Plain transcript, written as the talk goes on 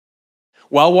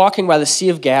While walking by the Sea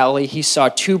of Galilee, he saw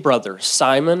two brothers,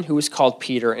 Simon, who was called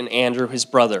Peter, and Andrew, his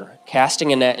brother,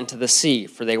 casting a net into the sea,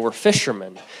 for they were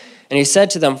fishermen. And he said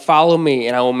to them, "Follow me,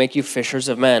 and I will make you fishers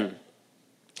of men."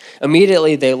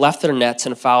 Immediately they left their nets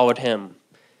and followed him.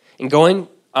 And going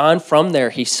on from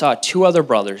there, he saw two other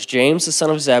brothers, James the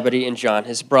son of Zebedee and John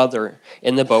his brother,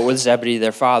 in the boat with Zebedee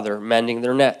their father, mending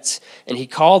their nets. And he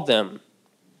called them.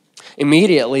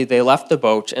 Immediately they left the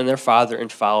boat and their father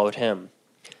and followed him.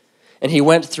 And he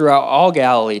went throughout all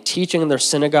Galilee, teaching in their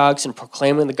synagogues and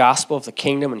proclaiming the gospel of the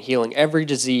kingdom and healing every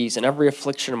disease and every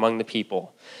affliction among the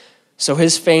people. So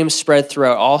his fame spread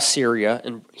throughout all Syria,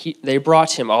 and they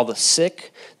brought him all the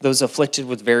sick, those afflicted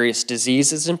with various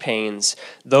diseases and pains,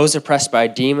 those oppressed by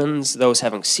demons, those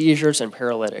having seizures and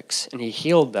paralytics, and he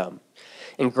healed them.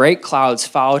 And great crowds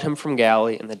followed him from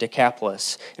Galilee and the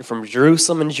Decapolis, and from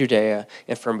Jerusalem and Judea,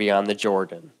 and from beyond the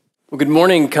Jordan. Well, good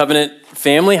morning, Covenant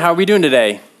family. How are we doing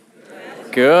today?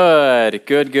 Good.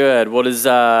 Well,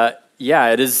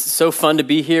 it is so fun to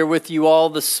be here with you all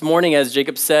this morning. As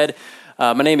Jacob said,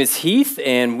 my name is Heath,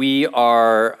 and we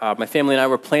are, my family and I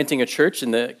were planting a church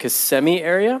in the Kissimmee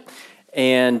area.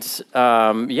 And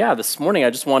this morning I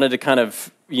just wanted to kind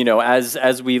of,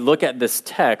 as we look at this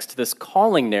text, this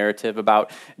calling narrative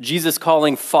about Jesus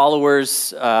calling followers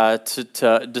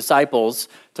to disciples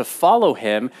to follow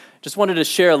him, just wanted to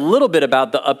share a little bit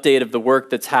about the update of the work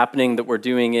that's happening that we're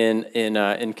doing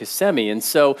in Kissimmee. And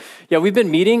so, we've been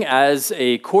meeting as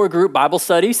a core group Bible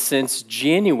study since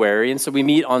January. And so we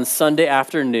meet on Sunday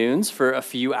afternoons for a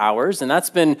few hours, and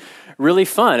that's been really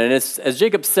fun. And it's, as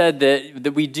Jacob said,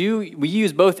 that we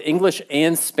use both English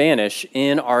and Spanish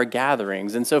in our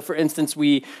gatherings. And so, for instance,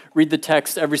 we read the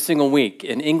text every single week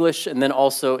in English and then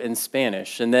also in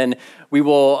Spanish. And then we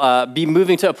will be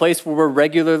moving to a place where we're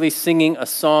regularly singing a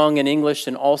song in English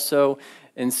and also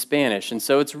in Spanish. And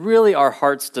so it's really our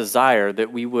heart's desire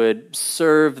that we would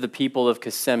serve the people of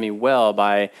Kissimmee well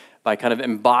by kind of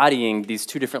embodying these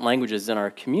two different languages in our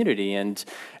community. And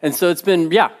so it's been,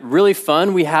 really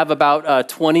fun. We have about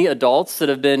 20 adults that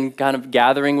have been kind of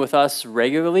gathering with us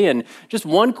regularly. And just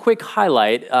one quick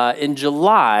highlight, in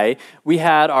July, we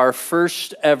had our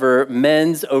first ever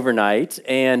men's overnight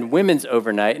and women's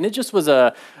overnight. And it just was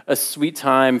a sweet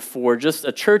time for just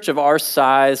a church of our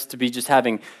size to be just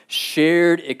having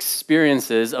shared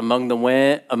experiences among the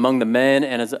men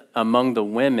and among the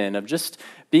women of just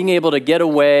being able to get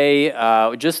away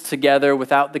just together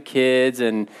without the kids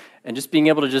and just being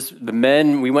able to the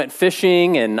men, we went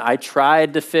fishing and I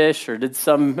tried to fish or did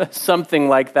something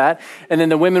like that. And then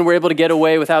the women were able to get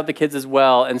away without the kids as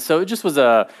well. And so it just was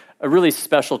a really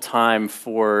special time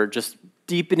for just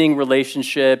deepening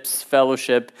relationships,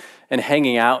 fellowship, and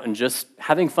hanging out and just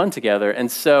having fun together.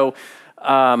 And so,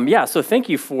 so thank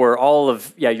you for all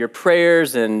of your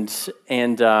prayers and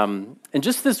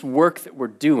just this work that we're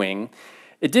doing.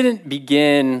 It didn't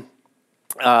begin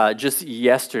just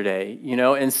yesterday,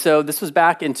 and so this was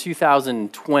back in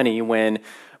 2020 when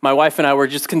my wife and I were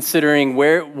just considering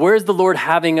where's the Lord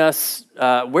having us,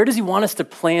 where does he want us to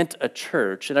plant a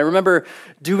church? And I remember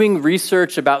doing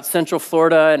research about Central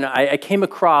Florida, and I came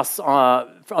across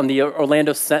on the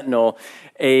Orlando Sentinel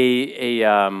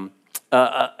an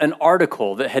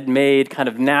article that had made kind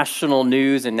of national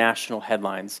news and national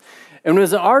headlines. And it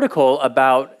was an article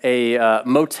about a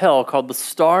motel called the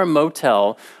Star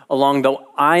Motel along the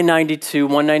I-92,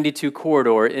 192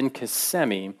 corridor in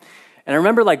Kissimmee. And I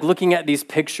remember looking at these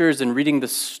pictures and reading the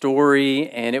story,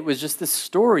 and it was just this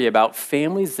story about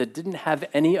families that didn't have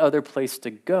any other place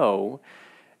to go,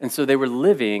 and so they were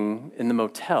living in the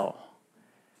motel.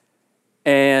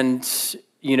 And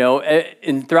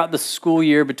and throughout the school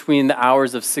year between the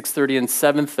hours of 6:30 and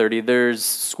 7:30, there's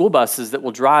school buses that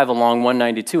will drive along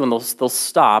 192, and they'll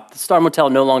stop. The Star Motel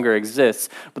no longer exists,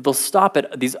 but they'll stop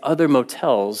at these other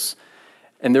motels,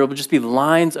 and there will just be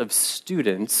lines of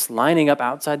students lining up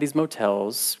outside these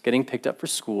motels, getting picked up for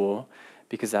school,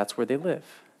 because that's where they live.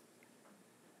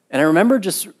 And I remember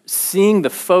just seeing the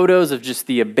photos of just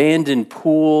the abandoned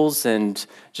pools and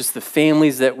just the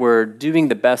families that were doing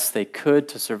the best they could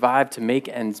to survive, to make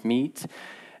ends meet.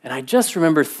 And I just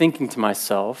remember thinking to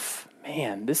myself,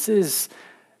 man, this is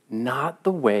not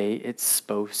the way it's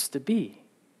supposed to be.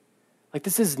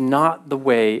 This is not the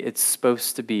way it's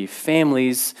supposed to be.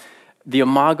 Families, the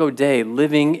Imago Dei,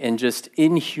 living in just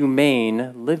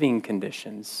inhumane living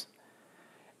conditions.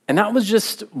 And that was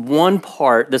just one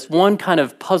part, this one kind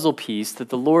of puzzle piece that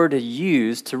the Lord had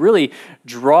used to really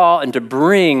draw and to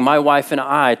bring my wife and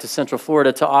I to Central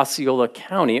Florida, to Osceola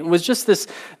County. It was just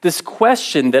this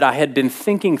question that I had been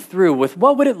thinking through with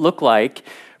what would it look like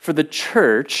for the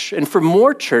church and for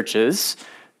more churches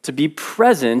to be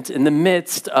present in the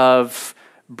midst of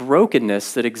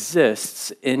brokenness that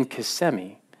exists in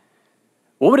Kissimmee?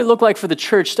 What would it look like for the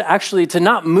church to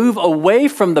not move away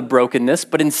from the brokenness,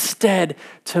 but instead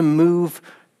to move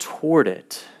toward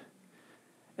it?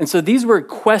 And so these were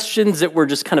questions that were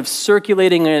just kind of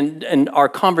circulating in our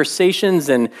conversations,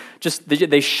 and just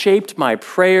they shaped my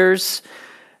prayers.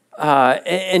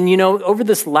 Over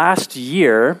this last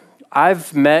year,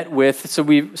 I've met with, so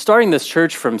we're starting this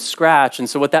church from scratch, and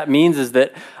so what that means is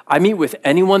that I meet with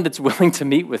anyone that's willing to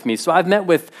meet with me. So I've met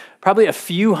with probably a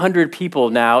few hundred people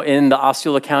now in the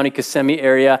Osceola County, Kissimmee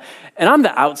area, and I'm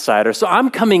the outsider. So I'm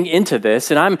coming into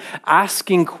this and I'm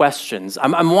asking questions.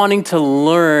 I'm wanting to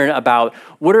learn about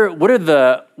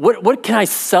what can I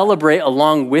celebrate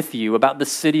along with you about the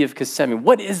city of Kissimmee?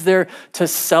 What is there to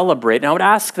celebrate? And I would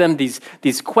ask them these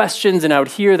questions, and I would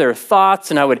hear their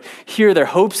thoughts, and I would hear their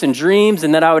hopes and dreams,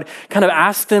 and then I would kind of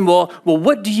ask them, well,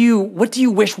 what do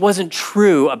you wish wasn't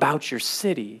true about your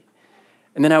city?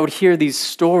 And then I would hear these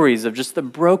stories of just the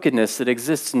brokenness that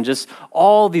exists in just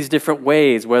all these different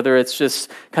ways, whether it's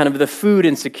just kind of the food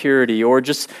insecurity or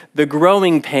just the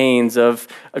growing pains of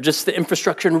just the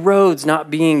infrastructure and roads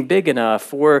not being big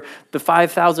enough, or the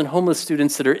 5,000 homeless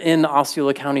students that are in the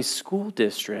Osceola County School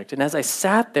District. And as I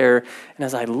sat there and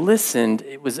as I listened,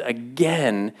 it was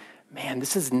again, man,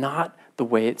 this is not the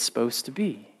way it's supposed to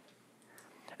be.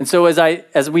 And so as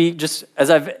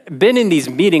I've been in these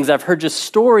meetings, I've heard just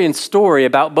story and story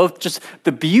about both just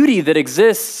the beauty that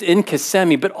exists in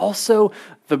Kissimmee, but also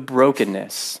the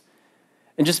brokenness.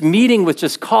 And just meeting with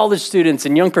just college students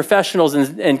and young professionals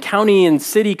and county and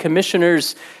city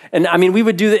commissioners. And I mean, we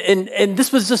would do that, and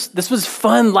this was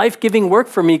fun, life-giving work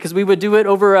for me, because we would do it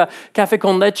over a café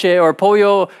con leche or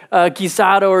pollo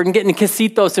guisado or getting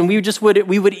quesitos, and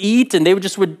we would eat, and they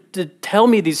would tell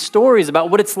me these stories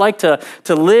about what it's like to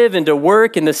live and to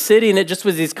work in the city, and it just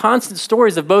was these constant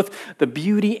stories of both the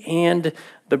beauty and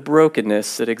the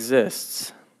brokenness that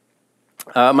exists.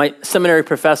 My seminary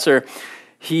professor,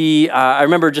 I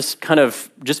remember just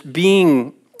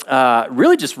being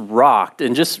really just rocked,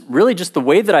 and just the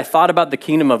way that I thought about the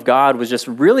kingdom of God was just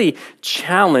really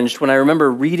challenged when I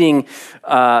remember reading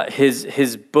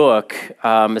his book,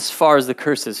 As Far as the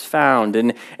Curse is Found.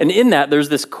 And in that, there's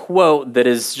this quote that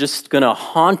is just going to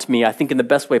haunt me, I think, in the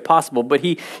best way possible. But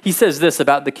he says this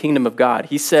about the kingdom of God.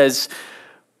 He says,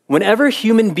 whenever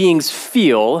human beings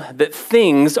feel that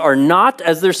things are not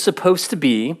as they're supposed to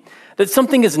be, that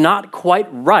something is not quite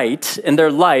right in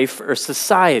their life or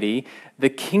society, the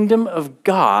kingdom of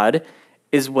God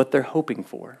is what they're hoping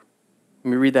for.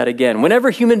 Let me read that again. Whenever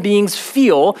human beings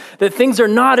feel that things are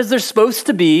not as they're supposed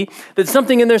to be, that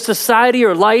something in their society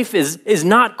or life is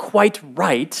not quite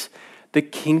right, the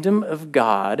kingdom of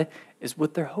God is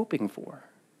what they're hoping for.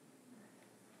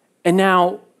 And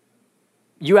now,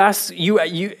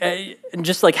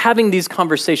 just like having these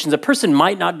conversations, a person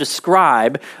might not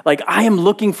describe, like, I am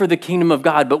looking for the kingdom of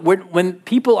God, but when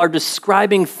people are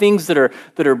describing things that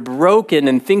are broken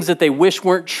and things that they wish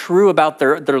weren't true about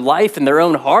their life and their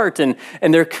own heart and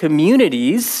their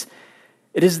communities,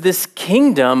 it is this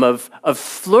kingdom of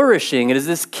flourishing, it is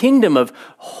this kingdom of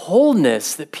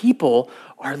wholeness that people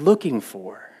are looking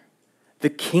for, the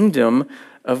kingdom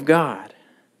of God.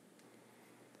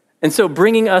 And so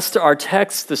bringing us to our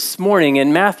text this morning,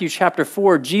 in Matthew chapter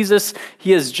 4, Jesus, he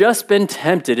has just been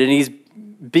tempted, and he's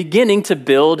beginning to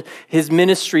build his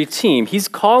ministry team. He's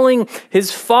calling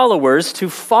his followers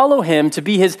to follow him, to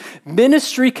be his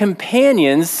ministry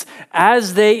companions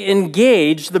as they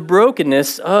engage the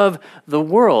brokenness of the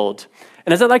world.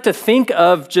 And as I like to think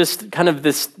of just kind of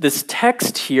this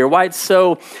text here, why it's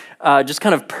so just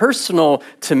kind of personal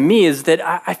to me, is that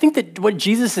I think that what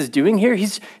Jesus is doing here,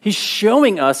 he's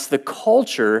showing us the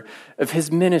culture of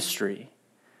his ministry.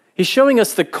 He's showing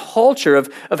us the culture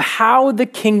of how the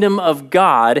kingdom of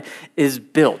God is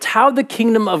built, how the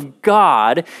kingdom of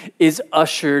God is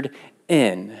ushered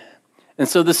in. And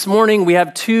so this morning we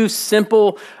have two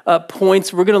simple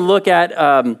points. We're going to look at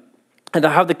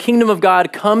how the kingdom of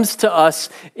God comes to us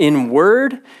in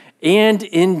word and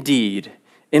in deed.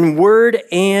 In word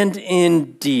and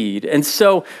in deed. And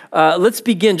so let's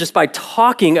begin just by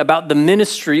talking about the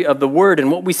ministry of the word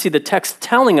and what we see the text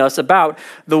telling us about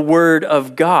the word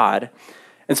of God.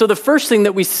 And so the first thing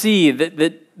that we see that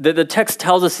the text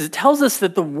tells us is it tells us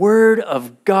that the word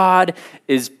of God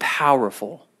is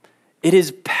powerful. It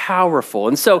is powerful.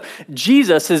 And so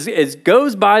Jesus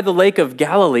goes by the Lake of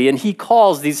Galilee, and he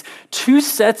calls these two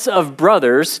sets of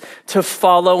brothers to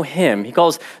follow him. He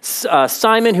calls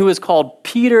Simon, who is called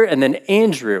Peter, and then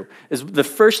Andrew is the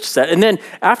first set. And then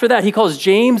after that, he calls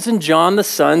James and John, the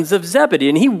sons of Zebedee.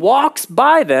 And he walks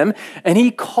by them, and he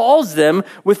calls them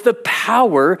with the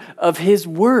power of his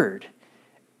word.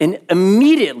 And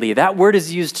immediately, that word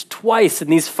is used twice in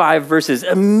these 5 verses.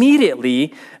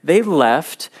 Immediately, they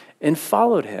left and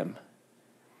followed him.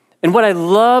 And what I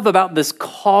love about this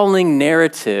calling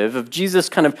narrative of Jesus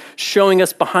kind of showing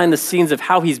us behind the scenes of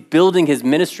how he's building his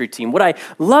ministry team, what I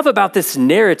love about this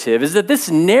narrative is that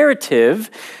this narrative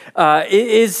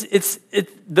the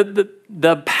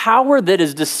power that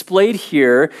is displayed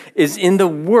here is in the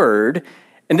word.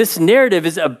 And this narrative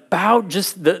is about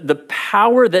just the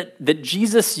power that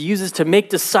Jesus uses to make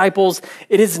disciples.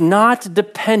 It is not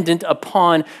dependent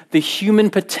upon the human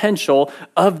potential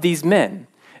of these men.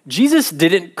 Jesus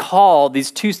didn't call these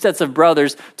 2 sets of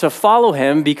brothers to follow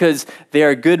him because they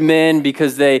are good men,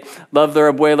 because they love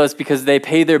their abuelas, because they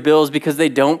pay their bills, because they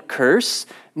don't curse.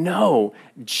 No,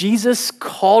 Jesus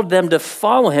called them to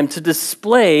follow him to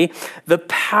display the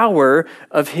power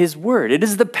of his word. It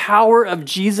is the power of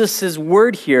Jesus'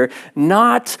 word here,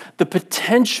 not the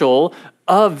potential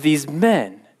of these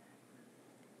men.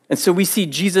 And so we see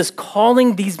Jesus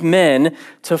calling these men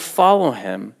to follow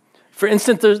him. For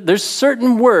instance, there's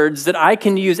certain words that I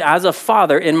can use as a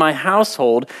father in my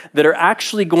household that are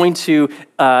actually going to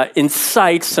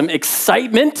incite some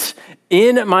excitement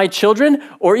in my children,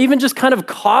 or even just kind of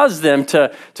cause them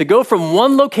to go from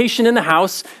one location in the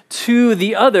house to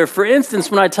the other. For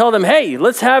instance, when I tell them, hey,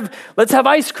 let's have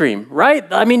ice cream, right?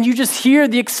 I mean, you just hear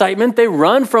the excitement. They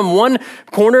run from one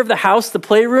corner of the house, the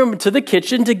playroom, to the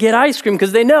kitchen to get ice cream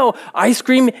because they know ice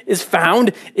cream is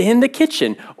found in the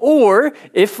kitchen. Or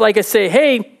if, like I say,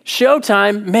 hey,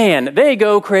 showtime, man, they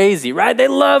go crazy, right? They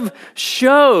love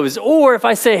shows. Or if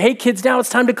I say, hey, kids, now it's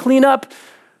time to clean up,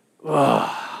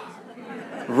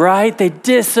 right? They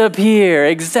disappear.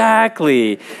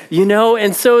 Exactly.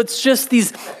 And so it's just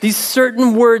these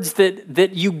certain words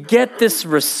that you get this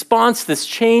response, this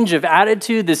change of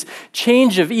attitude, this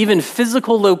change of even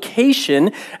physical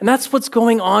location. And that's what's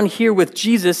going on here with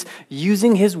Jesus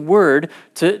using his word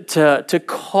to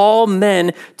call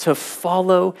men to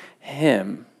follow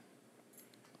him.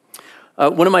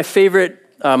 One of my favorite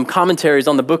commentaries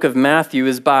on the book of Matthew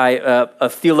is by a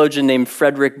theologian named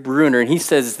Frederick Bruner, and he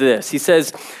says this. He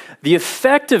says, the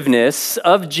effectiveness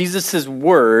of Jesus'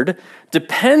 word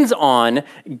depends on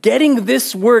getting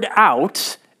this word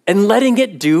out and letting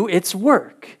it do its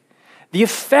work. The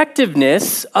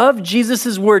effectiveness of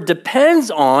Jesus' word depends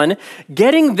on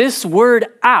getting this word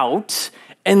out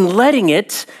and letting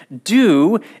it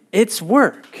do its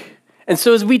work. And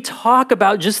so as we talk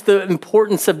about just the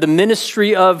importance of the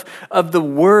ministry of the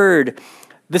word,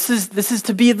 this is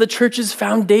to be the church's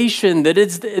foundation, that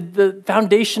is the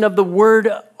foundation of the word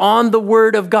on the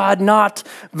word of God, not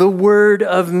the word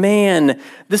of man.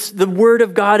 The word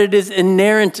of God, it is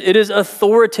inerrant, it is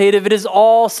authoritative, it is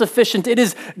all sufficient, it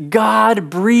is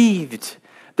God-breathed.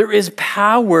 There is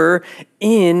power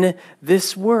in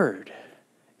this word.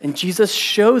 And Jesus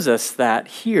shows us that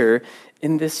here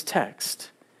in this text.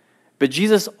 But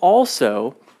Jesus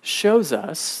also shows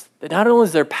us that not only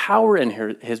is there power in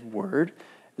his word,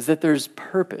 is that there's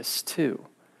purpose too.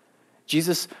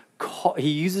 Jesus, he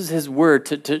uses his word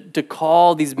to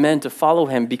call these men to follow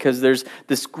him because there's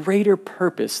this greater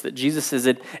purpose that Jesus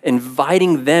is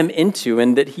inviting them into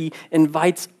and that he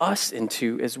invites us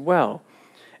into as well.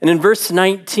 And in verse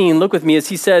 19, look with me as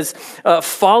he says,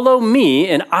 follow me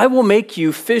and I will make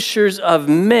you fishers of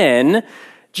men.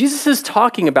 Jesus is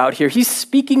talking about here, he's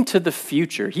speaking to the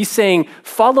future. He's saying,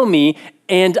 follow me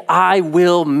and I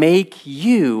will make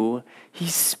you.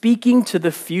 He's speaking to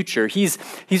the future. He's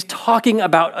talking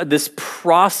about this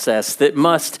process that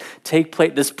must take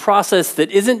place, this process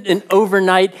that isn't an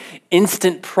overnight,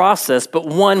 instant process, but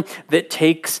one that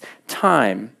takes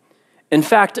time. In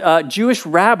fact, Jewish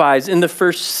rabbis in the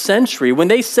first century, when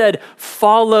they said,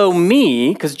 follow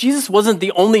me, because Jesus wasn't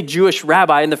the only Jewish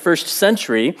rabbi in the first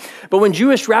century, but when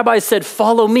Jewish rabbis said,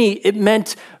 follow me, it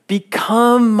meant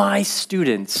become my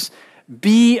students,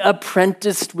 be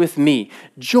apprenticed with me,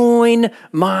 join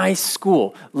my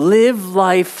school, live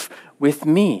life with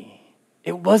me.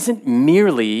 It wasn't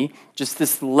merely just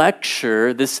this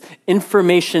lecture, this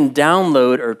information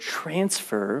download or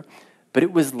transfer, but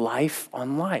it was life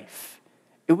on life.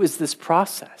 It was this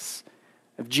process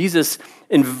of Jesus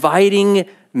inviting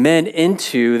men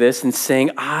into this and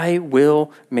saying, I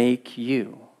will make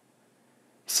you.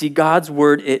 See, God's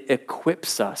word, it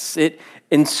equips us. It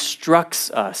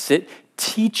instructs us. It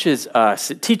teaches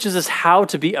us. It teaches us how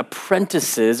to be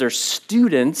apprentices or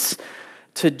students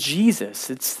to Jesus.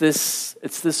 It's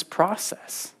this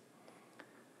process.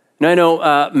 Now, I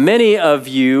know many of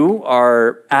you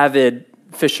are avid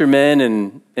fishermen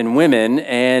and women,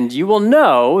 and you will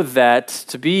know that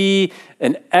to be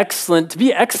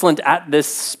excellent at this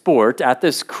sport, at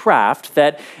this craft,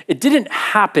 that it didn't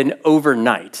happen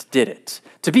overnight, did it?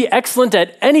 To be excellent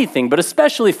at anything, but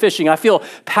especially fishing, I feel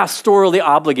pastorally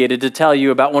obligated to tell you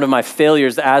about one of my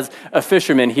failures as a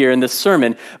fisherman here in this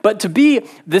sermon. But to be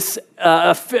this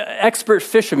expert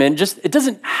fisherman, it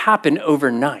doesn't happen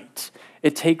overnight.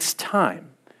 It takes time.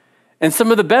 And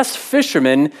some of the best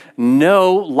fishermen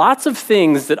know lots of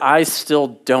things that I still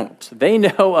don't. They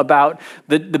know about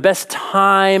the best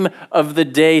time of the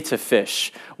day to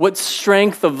fish, what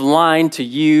strength of line to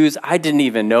use. I didn't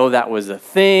even know that was a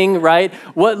thing, right?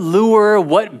 What lure,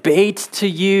 what bait to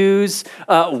use,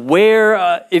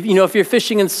 if you're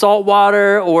fishing in salt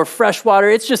water or fresh water,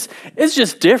 it's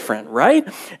just different,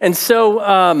 right? And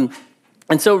so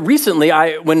recently,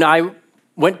 when I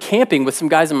went camping with some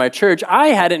guys in my church, I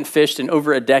hadn't fished in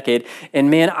over a decade,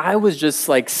 and man, I was just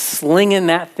like slinging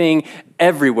that thing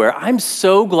everywhere. I'm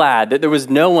so glad that there was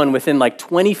no one within like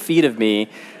 20 feet of me,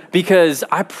 because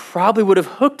I probably would have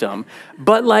hooked them.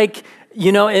 But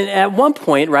and at one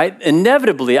point, right,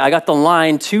 inevitably, I got the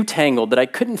line too tangled that I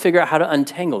couldn't figure out how to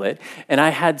untangle it. And I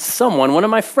had one of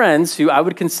my friends who I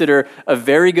would consider a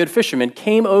very good fisherman,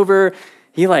 came over.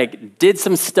 He did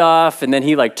some stuff, and then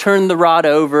he turned the rod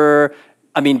over.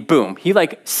 I mean, boom, he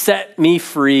set me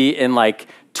free in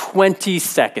 20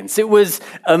 seconds. It was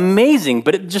amazing.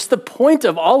 But just the point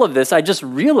of all of this, I just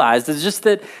realized, is just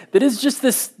that it's just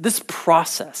this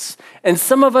process. And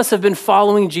some of us have been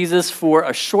following Jesus for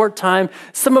a short time.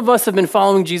 Some of us have been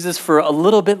following Jesus for a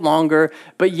little bit longer,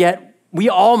 but yet we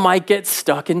all might get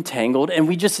stuck and tangled, and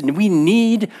we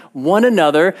need one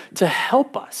another to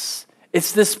help us.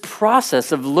 It's this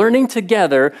process of learning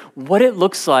together what it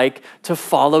looks like to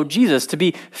follow Jesus, to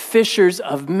be fishers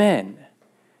of men.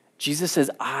 Jesus says,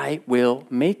 I will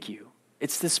make you.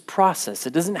 It's this process.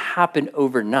 It doesn't happen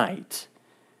overnight.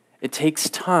 It takes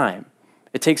time.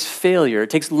 It takes failure. It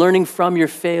takes learning from your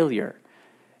failure.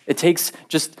 It takes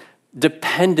just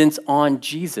dependence on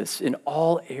Jesus in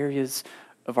all areas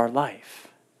of our life.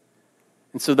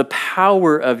 And so the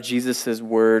power of Jesus'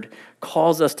 word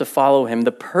calls us to follow him.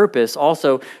 The purpose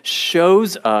also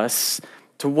shows us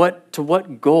to what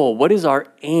goal, what is our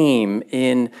aim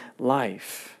in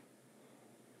life.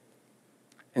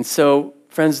 And so,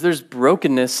 friends, there's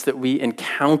brokenness that we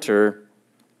encounter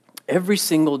every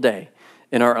single day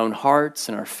in our own hearts,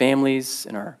 in our families,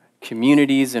 in our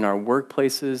communities, in our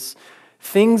workplaces,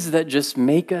 things that just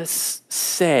make us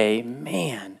say,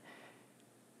 man,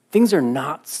 things are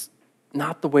not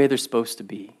the way they're supposed to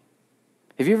be.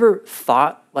 Have you ever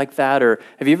thought like that? Or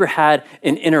have you ever had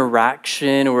an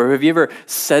interaction? Or have you ever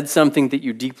said something that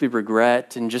you deeply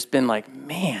regret and just been like,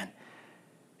 man,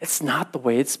 it's not the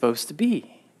way it's supposed to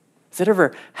be? Has that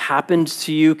ever happened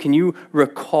to you? Can you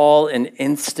recall an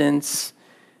instance?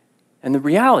 And the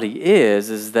reality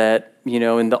is that,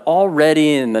 in the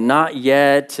already and the not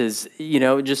yet is,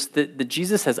 just that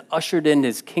Jesus has ushered in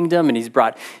his kingdom and he's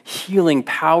brought healing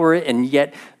power, and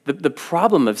yet the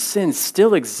problem of sin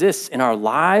still exists in our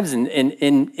lives and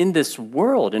in this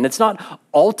world, and it's not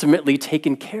ultimately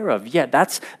taken care of yet.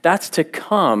 That's to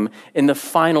come in the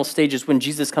final stages when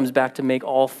Jesus comes back to make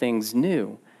all things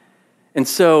new. And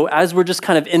so as we're just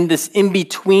kind of in this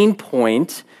in-between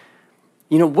point,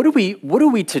 what are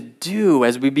we to do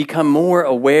as we become more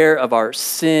aware of our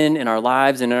sin in our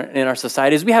lives and in our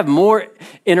societies? We have more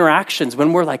interactions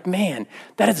when we're like, man,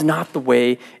 that is not the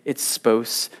way it's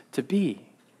supposed to be.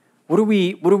 What are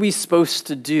we supposed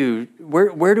to do?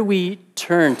 Where do we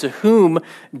turn? To whom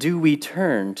do we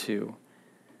turn to?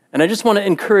 And I just want to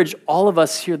encourage all of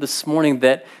us here this morning,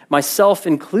 that myself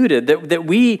included, that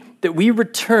we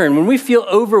return when we feel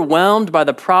overwhelmed by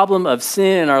the problem of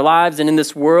sin in our lives and in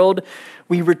this world.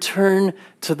 We return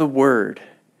to the Word.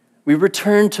 We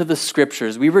return to the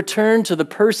Scriptures. We return to the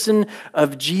person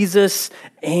of Jesus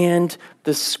and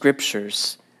the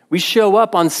Scriptures. We show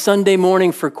up on Sunday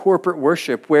morning for corporate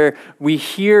worship, where we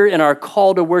hear in our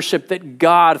call to worship that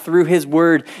God, through his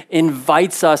word,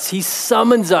 invites us. He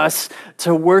summons us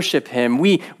to worship him.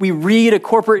 We read a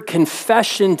corporate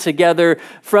confession together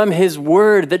from his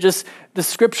word that just the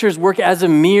scriptures work as a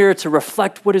mirror to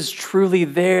reflect what is truly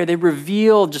there. They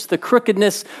reveal just the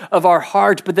crookedness of our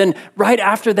heart. But then right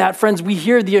after that, friends, we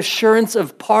hear the assurance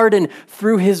of pardon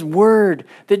through his word,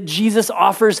 that Jesus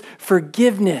offers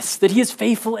forgiveness, that he is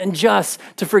faithful and just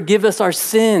to forgive us our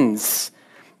sins,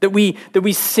 that we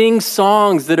sing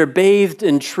songs that are bathed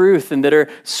in truth and that are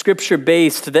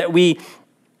scripture-based, that we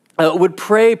would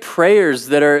pray prayers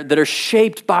that are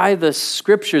shaped by the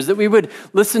scriptures, that we would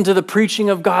listen to the preaching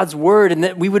of God's word, and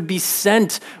that we would be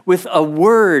sent with a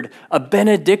word, a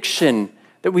benediction,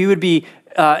 that we would be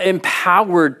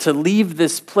empowered to leave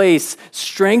this place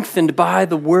strengthened by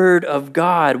the word of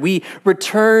God. We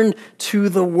return to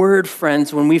the word,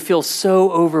 friends, when we feel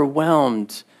so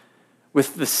overwhelmed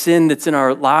with the sin that's in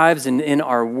our lives and in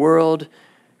our world.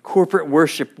 Corporate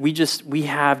worship, we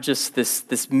have just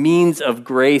this means of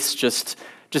grace just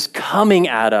coming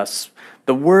at us.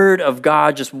 The word of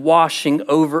God just washing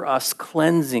over us,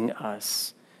 cleansing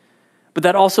us. But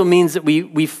that also means that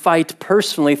we fight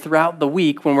personally throughout the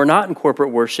week when we're not in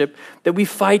corporate worship, that we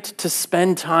fight to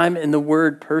spend time in the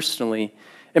word personally.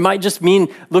 It might just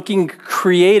mean looking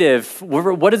creative.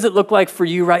 What does it look like for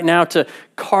you right now to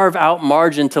carve out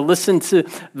margin, to listen to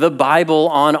the Bible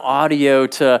on audio,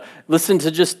 to listen to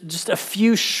just a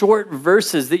few short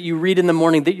verses that you read in the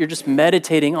morning that you're just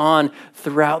meditating on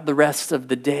throughout the rest of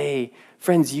the day?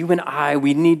 Friends, you and I,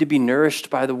 we need to be nourished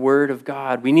by the word of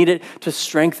God. We need it to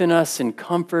strengthen us and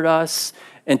comfort us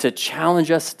and to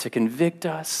challenge us, to convict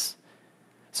us.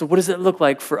 So what does it look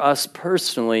like for us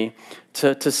personally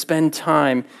to spend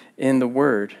time in the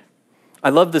Word? I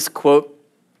love this quote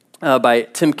by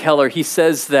Tim Keller. He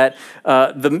says that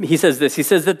he says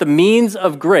that the means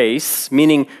of grace,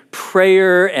 meaning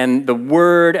prayer and the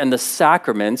Word and the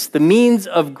sacraments, the means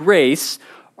of grace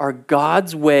are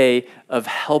God's way of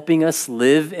helping us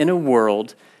live in a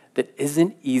world that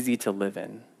isn't easy to live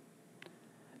in.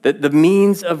 That the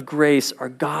means of grace are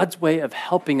God's way of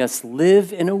helping us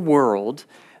live in a world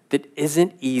that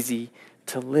isn't easy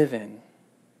to live in.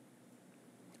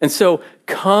 And so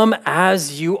come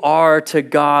as you are to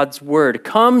God's word.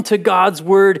 Come to God's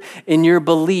word in your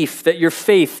belief that your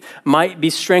faith might be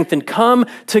strengthened. Come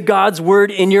to God's word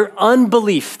in your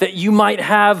unbelief that you might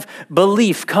have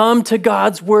belief. Come to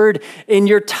God's word in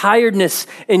your tiredness,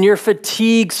 in your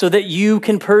fatigue so that you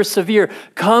can persevere.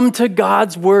 Come to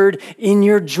God's word in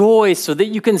your joy so that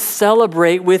you can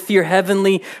celebrate with your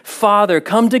heavenly Father.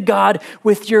 Come to God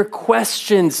with your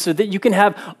questions so that you can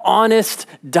have honest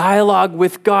dialogue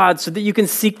with God, so that you can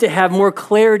seek to have more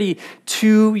clarity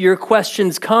to your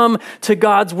questions. Come to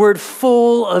God's word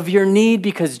full of your need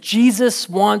because Jesus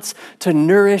wants to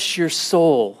nourish your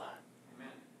soul.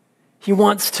 He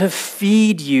wants to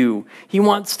feed you. He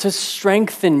wants to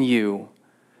strengthen you.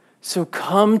 So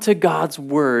come to God's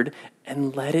word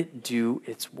and let it do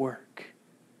its work.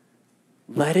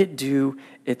 Let it do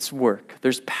its work.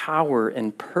 There's power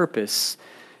and purpose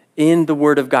in the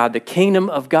word of God. The kingdom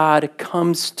of God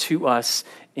comes to us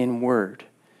in word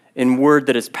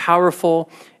that is powerful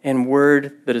and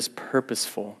word that is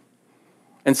purposeful.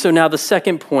 And so now the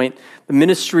second point, the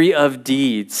ministry of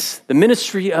deeds. The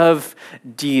ministry of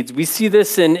deeds. We see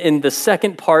this in the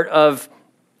second part of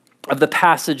the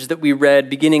passage that we read,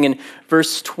 beginning in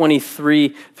verse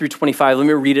 23 through 25. Let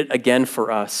me read it again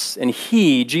for us. And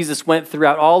Jesus, went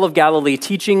throughout all of Galilee,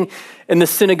 teaching in the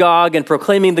synagogue and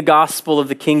proclaiming the gospel of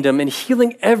the kingdom and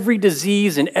healing every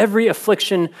disease and every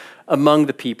affliction among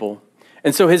the people.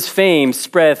 And so his fame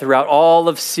spread throughout all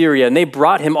of Syria, and they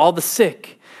brought him all the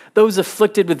sick, those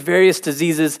afflicted with various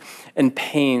diseases and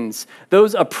pains,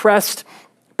 those oppressed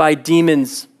by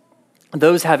demons,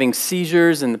 those having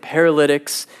seizures and the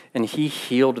paralytics, and he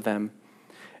healed them.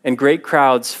 And great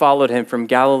crowds followed him from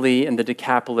Galilee and the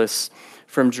Decapolis,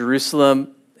 from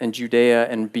Jerusalem and Judea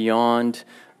and beyond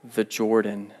the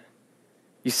Jordan.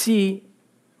 You see,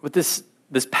 with this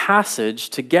passage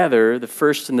together, the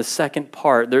first and the second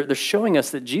part, they're showing us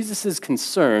that Jesus'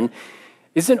 concern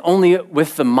isn't only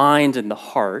with the mind and the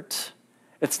heart.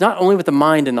 It's not only with the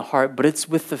mind and the heart, but it's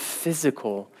with the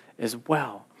physical as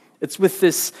well. It's with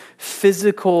this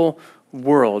physical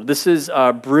world. This is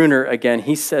Bruner again.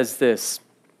 He says this.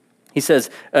 He says,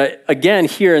 again,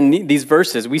 here in these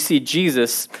verses, we see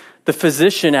Jesus, the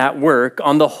physician at work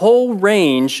on the whole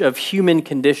range of human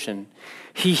condition.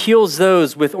 He heals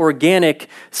those with organic,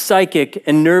 psychic,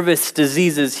 and nervous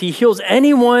diseases. He heals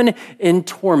anyone in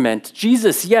torment.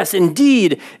 Jesus, yes,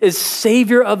 indeed, is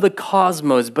Savior of the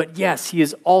cosmos, but yes, he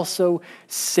is also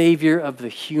Savior of the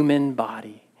human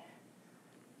body.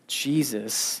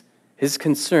 Jesus, his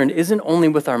concern isn't only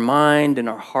with our mind and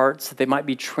our hearts, that they might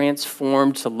be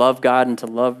transformed to love God and to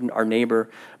love our neighbor,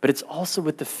 but it's also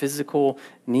with the physical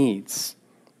needs.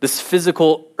 This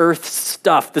physical earth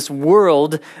stuff, this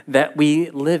world that we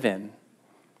live in.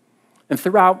 And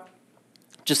throughout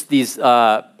just these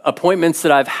appointments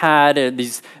that I've had,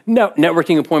 these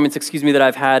networking appointments, that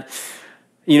I've had,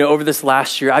 over this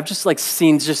last year, I've just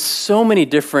seen just so many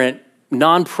different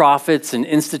nonprofits and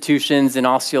institutions in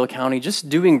Osceola County just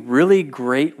doing really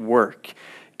great work,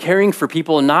 caring for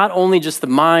people, not only just the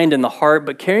mind and the heart,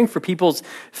 but caring for people's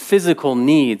physical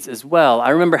needs as well. I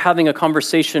remember having a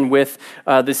conversation with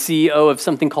the CEO of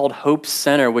something called Hope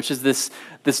Center, which is this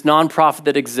nonprofit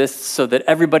that exists so that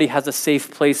everybody has a safe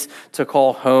place to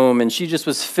call home. And she just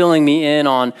was filling me in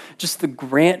on just the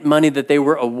grant money that they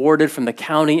were awarded from the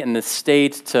county and the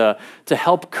state to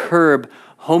help curb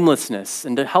homelessness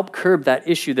and to help curb that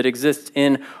issue that exists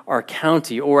in our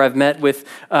county. Or I've met with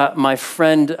my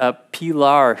friend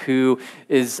Pilar, who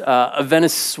is a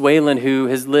Venezuelan who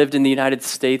has lived in the United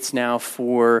States now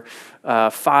for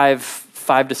 5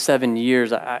 to 7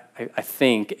 years, I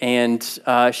think, and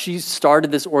she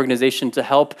started this organization to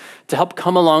help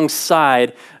come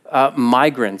alongside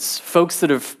migrants, folks that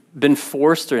have been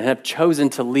forced or have chosen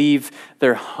to leave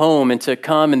their home and to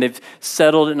come, and they've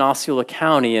settled in Osceola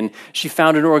County. And she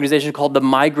founded an organization called The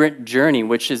Migrant Journey,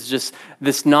 which is just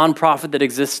this nonprofit that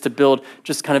exists to build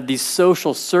just kind of these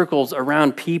social circles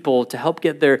around people to help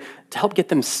get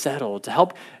them settled,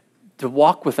 to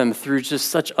walk with them through just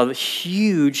such a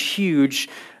huge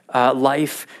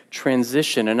life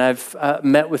transition. And I've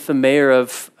met with the mayor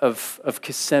of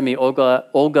Kissimmee,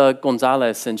 Olga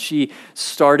Gonzalez, and she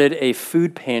started a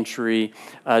food pantry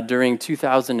during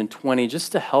 2020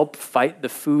 just to help fight the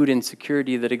food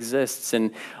insecurity that exists.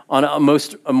 And on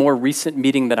a more recent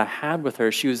meeting that I had with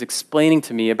her, she was explaining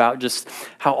to me about just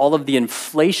how all of the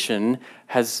inflation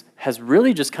has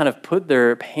really just kind of put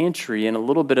their pantry in a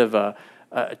little bit of a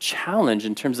challenge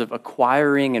in terms of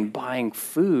acquiring and buying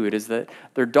food, is that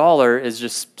their dollar is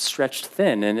just stretched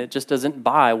thin and it just doesn't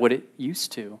buy what it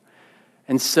used to.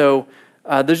 And so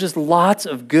there's just lots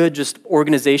of good just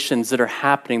organizations that are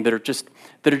happening that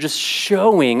are just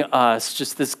showing us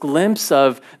just this glimpse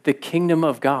of the kingdom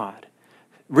of God.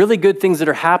 Really good things that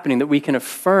are happening that we can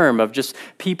affirm of just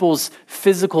people's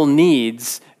physical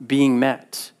needs being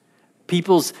met.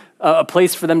 People's a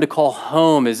place for them to call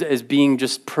home is being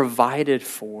just provided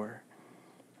for.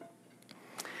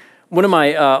 One of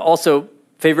my also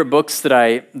favorite books that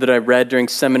I read during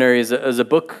seminary is a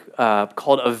book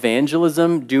called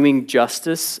Evangelism, Doing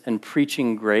Justice and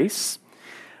Preaching Grace.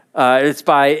 It's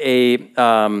by a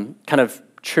kind of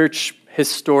church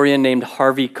historian named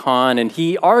Harvey Kahn, and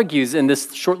he argues in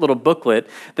this short little booklet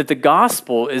that the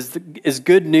gospel is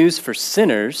good news for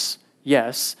sinners,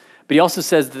 yes, but he also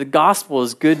says that the gospel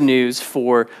is good news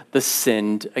for the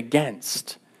sinned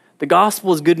against. The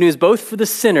gospel is good news both for the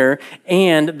sinner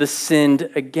and the sinned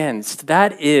against.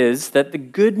 That the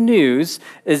good news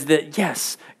is that,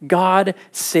 yes, God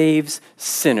saves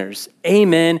sinners.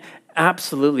 Amen.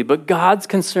 Absolutely. But God's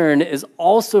concern is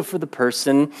also for the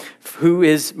person who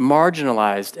is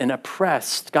marginalized and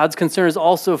oppressed. God's concern is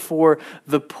also for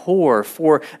the poor,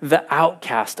 for the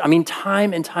outcast. I mean,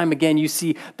 time and time again, you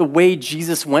see the way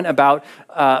Jesus went about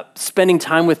spending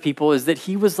time with people is that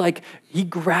he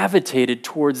gravitated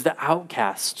towards the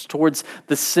outcast, towards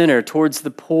the sinner, towards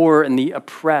the poor and the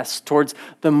oppressed, towards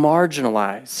the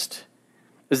marginalized.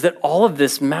 Is that all of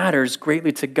this matters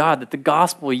greatly to God, that the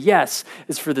gospel, yes,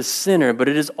 is for the sinner, but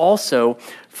it is also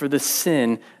for the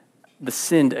sinned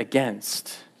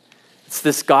against. It's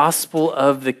this gospel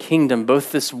of the kingdom,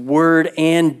 both this word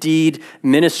and deed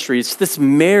ministry. It's this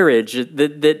marriage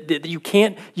that you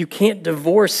can't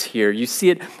divorce here. You see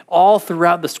it all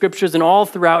throughout the scriptures and all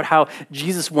throughout how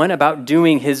Jesus went about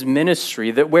doing his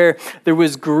ministry, that where there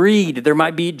was greed, there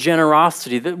might be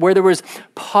generosity, that where there was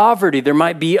poverty, there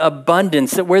might be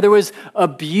abundance, that where there was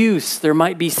abuse, there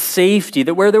might be safety,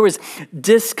 that where there was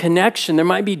disconnection, there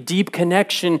might be deep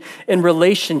connection in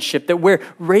relationship, that where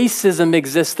racism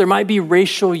exists, there might be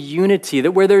racial unity, that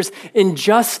where there's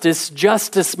injustice,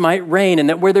 justice might reign, and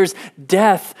that where there's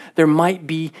death, there might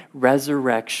be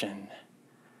resurrection.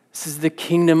 This is the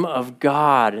kingdom of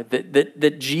God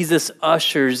that Jesus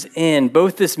ushers in,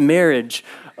 both this marriage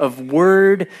of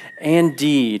word and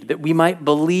deed, that we might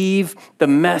believe the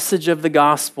message of the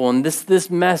gospel, and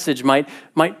this message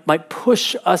might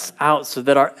push us out so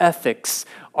that our ethics,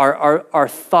 our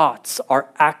thoughts, our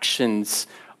actions,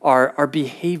 our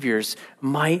behaviors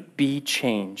might be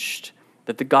changed,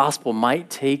 that the gospel might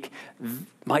take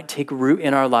root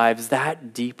in our lives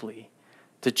that deeply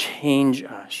to change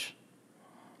us.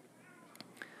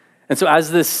 And so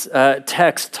as this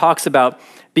text talks about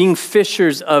being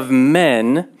fishers of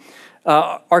men,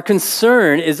 our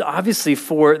concern is obviously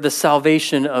for the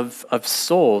salvation of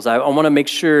souls. I want to make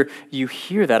sure you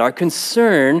hear that. Our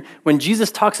concern, when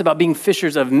Jesus talks about being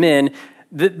fishers of men,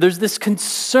 there's this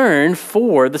concern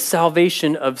for the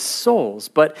salvation of souls,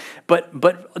 but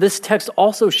this text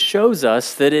also shows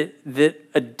us that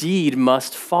a deed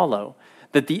must follow,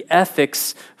 that the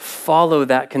ethics follow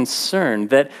that concern,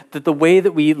 that the way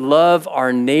that we love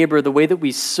our neighbor, the way that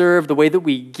we serve, the way that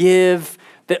we give,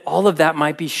 that all of that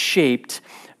might be shaped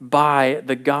by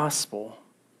the gospel.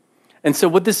 And so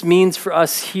what this means for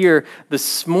us here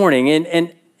this morning,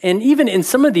 and even in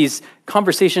some of these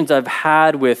conversations I've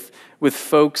had with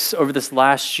folks over this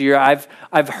last year,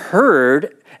 I've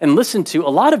heard and listened to a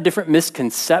lot of different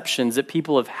misconceptions that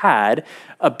people have had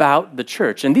about the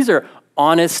church. And these are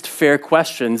honest, fair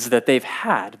questions that they've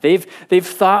had. They've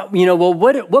thought, well,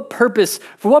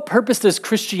 for what purpose does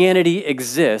Christianity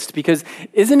exist? Because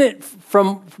isn't it,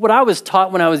 from what I was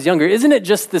taught when I was younger, isn't it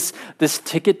just this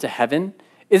ticket to heaven?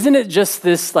 Isn't it just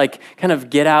this kind of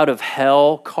get out of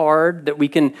hell card that we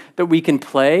can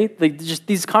play? Just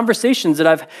these conversations that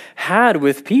I've had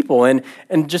with people and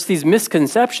just these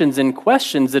misconceptions and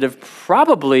questions that have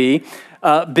probably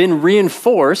been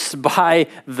reinforced by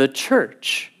the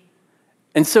church.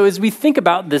 And so as we think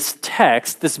about this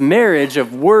text, this marriage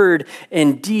of word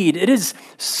and deed, it is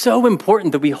so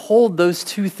important that we hold those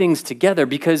two things together,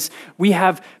 because we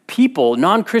have people,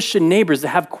 non-Christian neighbors, that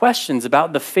have questions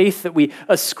about the faith that we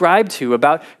ascribe to,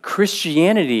 about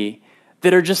Christianity,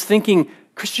 that are just thinking,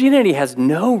 Christianity has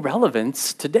no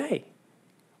relevance today.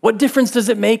 What difference does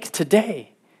it make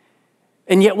today?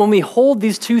 And yet when we hold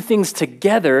these two things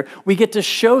together, we get to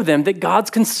show them that God's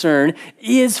concern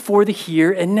is for the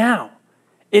here and now.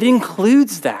 It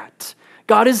includes that.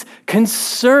 God is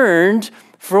concerned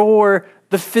for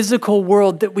the physical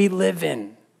world that we live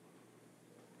in.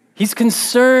 He's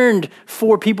concerned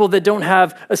for people that don't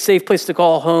have a safe place to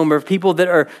call home, or people that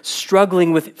are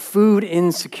struggling with food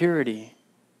insecurity.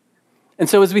 And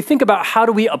so as we think about how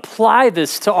do we apply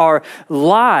this to our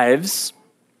lives,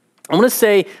 I want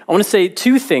to say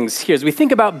two things here. As we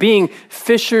think about being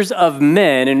fishers of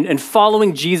men and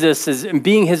following Jesus and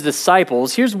being his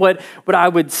disciples, here's what I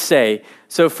would say.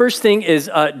 So first thing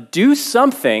is do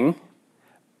something,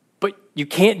 but you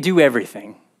can't do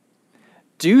everything.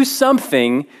 Do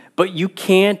something, but you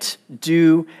can't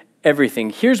do everything.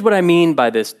 Here's what I mean by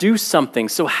this. Do something.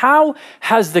 So how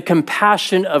has the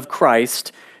compassion of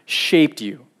Christ shaped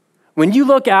you? When you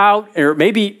look out, or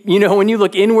maybe, when you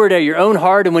look inward at your own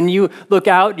heart, and when you look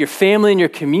out your family and your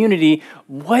community,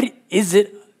 what is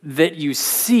it that you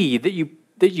see, that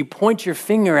you point your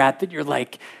finger at, that you're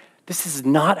like, this is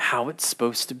not how it's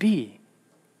supposed to be?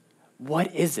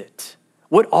 What is it?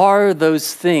 What are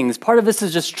those things? Part of this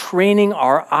is just training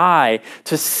our eye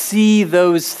to see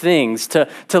those things, to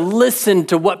listen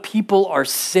to what people are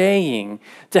saying,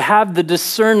 to have the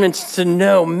discernment to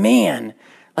know, man,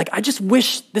 I just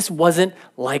wish this wasn't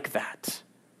like that.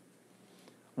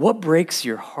 What breaks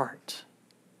your heart?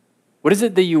 What is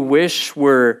it that you wish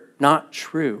were not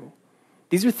true?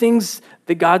 These are things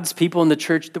that God's people in the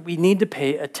church that we need to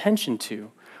pay attention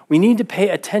to. We need to pay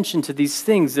attention to these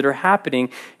things that are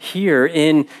happening here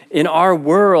in our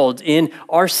world, in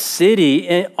our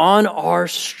city, on our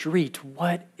street.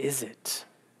 What is it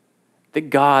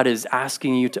that God is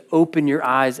asking you to open your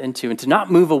eyes into and to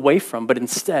not move away from, but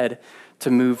instead to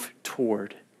move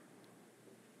toward?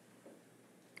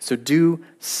 So do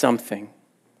something.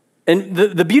 And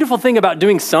the beautiful thing about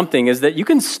doing something is that you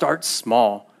can start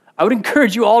small. I would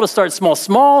encourage you all to start small.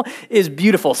 Small is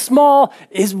beautiful. Small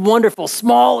is wonderful.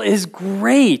 Small is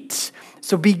great.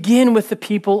 So begin with the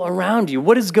people around you.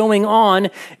 What is going on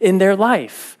in their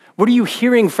life? What are you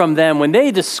hearing from them when they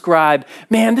describe,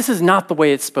 man, this is not the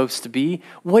way it's supposed to be?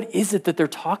 What is it that they're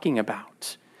talking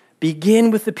about? Begin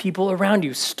with the people around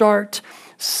you. Start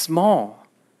small.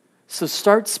 So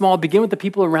start small, begin with the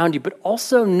people around you, but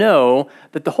also know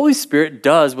that the Holy Spirit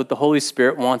does what the Holy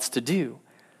Spirit wants to do.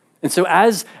 And so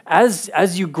as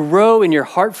you grow in your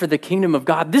heart for the kingdom of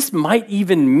God, this might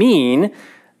even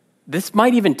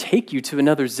take you to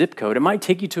another zip code. It might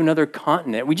take you to another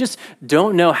continent. We just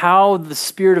don't know how the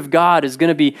Spirit of God is going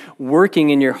to be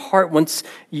working in your heart once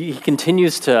he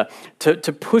continues to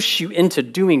push you into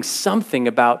doing something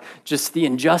about just the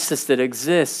injustice that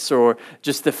exists or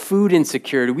just the food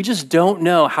insecurity. We just don't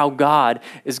know how God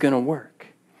is going to work.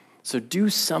 So do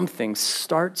something.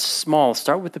 Start small.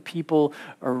 Start with the people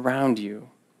around you.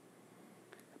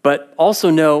 But also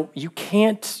know you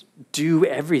can't do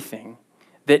everything.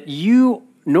 That you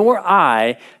nor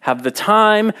I have the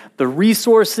time, the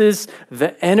resources,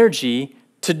 the energy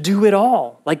to do it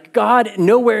all. Like God,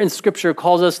 nowhere in Scripture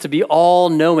calls us to be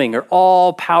all-knowing or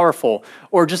all-powerful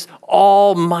or just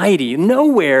almighty.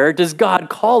 Nowhere does God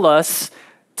call us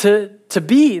to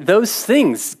be those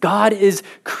things. God is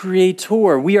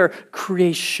creator. We are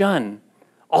creation.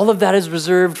 All of that is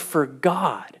reserved for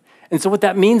God. And so what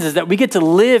that means is that we get to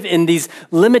live in these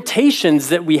limitations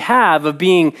that we have of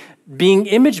being being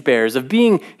image bearers, of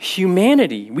being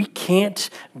humanity. We can't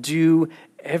do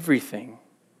everything.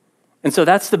 And so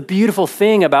that's the beautiful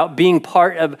thing about being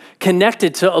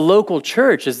connected to a local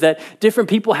church, is that different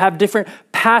people have different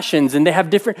passions and they have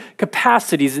different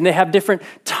capacities and they have different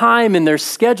time in their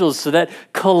schedules, so that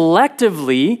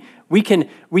collectively we can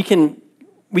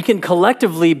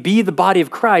collectively be the body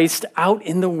of Christ out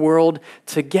in the world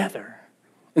together.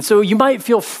 And so you might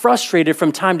feel frustrated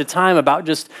from time to time about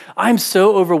I'm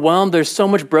so overwhelmed, there's so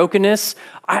much brokenness,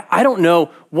 I don't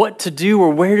know what to do or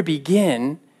where to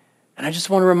begin. And I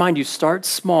just want to remind you, start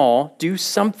small, do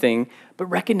something, but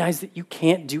recognize that you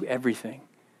can't do everything.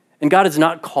 And God is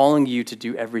not calling you to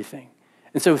do everything.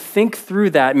 And so think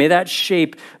through that. May that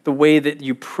shape the way that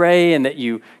you pray and that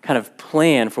you kind of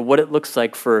plan for what it looks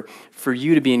like for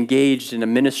you to be engaged in a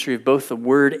ministry of both the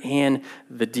word and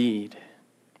the deed.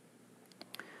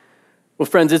 Well,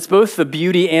 friends, it's both the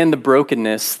beauty and the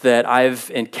brokenness that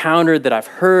I've encountered, that I've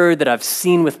heard, that I've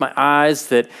seen with my eyes,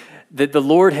 that the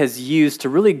Lord has used to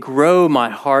really grow my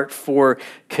heart for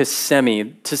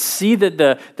Kissimmee, to see that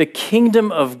the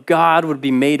kingdom of God would be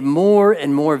made more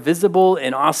and more visible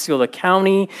in Osceola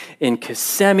County, in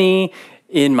Kissimmee,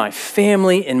 in my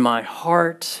family, in my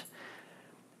heart.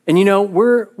 And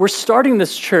we're starting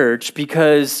this church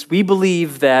because we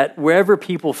believe that wherever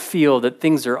people feel that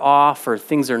things are off or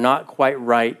things are not quite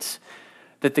right,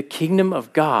 that the kingdom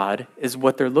of God is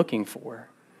what they're looking for.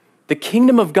 The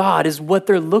kingdom of God is what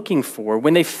they're looking for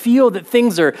when they feel that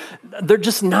they're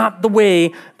just not the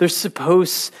way they're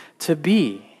supposed to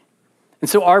be. And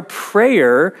so our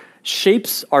prayer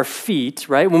shapes our feet,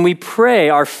 right? When we pray,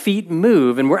 our feet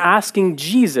move, and we're asking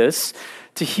Jesus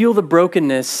to heal the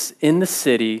brokenness in the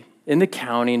city, in the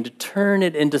county, and to turn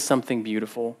it into something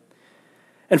beautiful.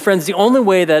 And friends, the only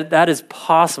way that is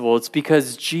possible, it's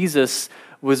because Jesus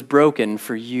was broken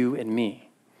for you and me.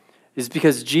 Is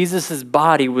because Jesus'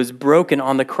 body was broken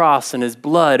on the cross and his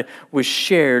blood was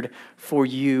shared for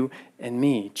you and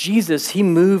me. Jesus, he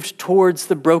moved towards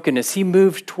the brokenness. He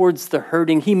moved towards the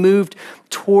hurting. He moved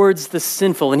towards the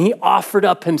sinful, and he offered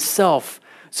up himself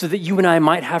so that you and I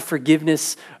might have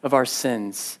forgiveness of our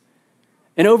sins.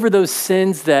 And over those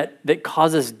sins that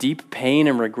cause us deep pain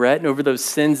and regret, and over those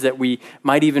sins that we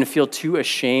might even feel too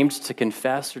ashamed to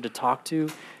confess or to talk to,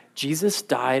 Jesus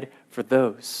died for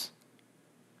those.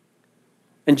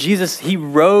 And Jesus, he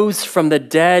rose from the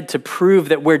dead to prove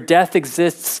that where death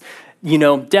exists,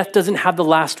 death doesn't have the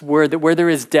last word, that where there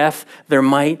is death, there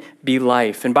might be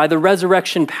life. And by the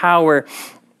resurrection power,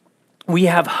 we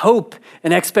have hope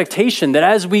and expectation that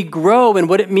as we grow in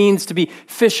what it means to be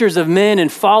fishers of men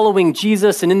and following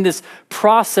Jesus, and in this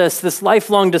process, this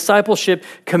lifelong discipleship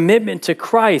commitment to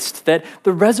Christ, that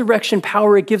the resurrection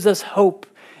power, it gives us hope.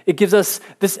 It gives us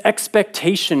this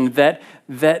expectation that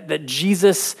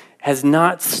Jesus has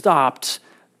not stopped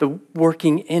the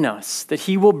working in us, that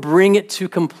he will bring it to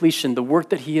completion, the work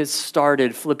that he has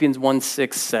started, Philippians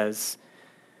 1:6 says.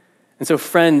 And so,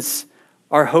 friends,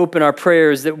 our hope and our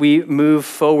prayers that we move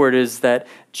forward is that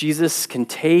Jesus can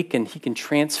take and he can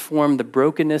transform the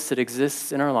brokenness that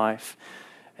exists in our life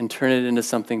and turn it into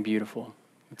something beautiful.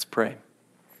 Let's pray.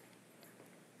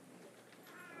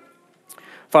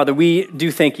 Father, we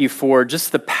do thank you for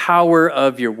just the power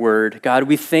of your word. God,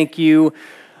 we thank you,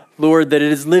 Lord, that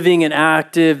it is living and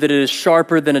active, that it is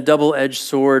sharper than a double-edged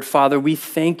sword. Father, we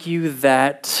thank you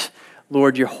that,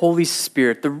 Lord, your Holy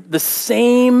Spirit, the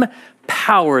same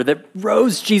power that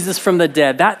rose Jesus from the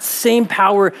dead, that same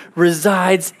power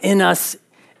resides in us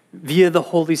via the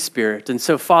Holy Spirit. And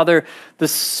so, Father,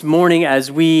 this morning,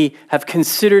 as we have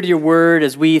considered your word,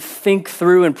 as we think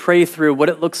through and pray through what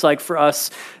it looks like for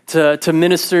us to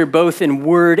minister both in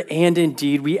word and in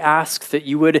deed, we ask that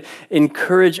you would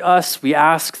encourage us. We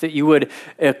ask that you would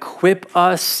equip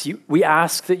us. We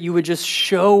ask that you would just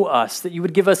show us, that you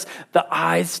would give us the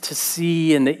eyes to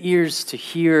see and the ears to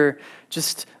hear,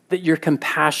 just that your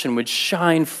compassion would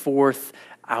shine forth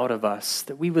out of us,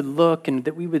 that we would look and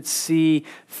that we would see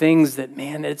things that,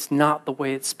 man, it's not the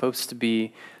way it's supposed to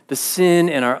be. The sin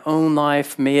in our own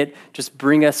life, may it just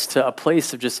bring us to a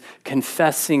place of just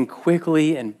confessing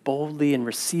quickly and boldly and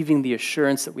receiving the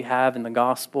assurance that we have in the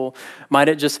gospel. Might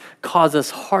it just cause us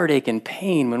heartache and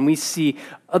pain when we see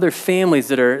other families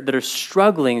that are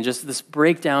struggling, just this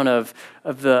breakdown of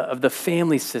the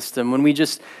family system, when we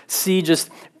just see just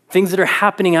things that are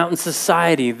happening out in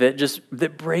society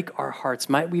that break our hearts.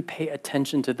 Might we pay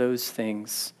attention to those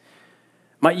things?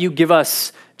 Might you give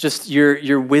us just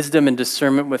your wisdom and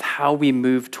discernment with how we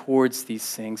move towards these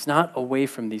things, not away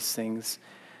from these things.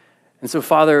 And so,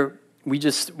 Father,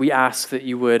 we ask that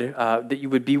you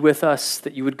would be with us,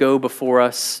 that you would go before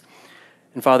us,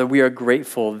 And Father, we are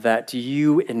grateful that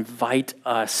you invite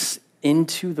us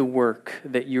into the work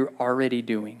that you're already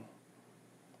doing,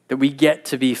 that we get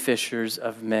to be fishers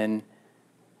of men,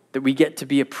 that we get to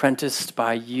be apprenticed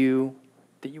by you,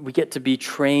 that we get to be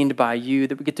trained by you,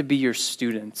 that we get to be your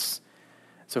students.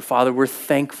 So, Father, we're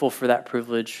thankful for that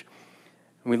privilege,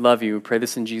 and we love you. We pray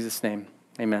this in Jesus' name.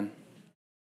 Amen.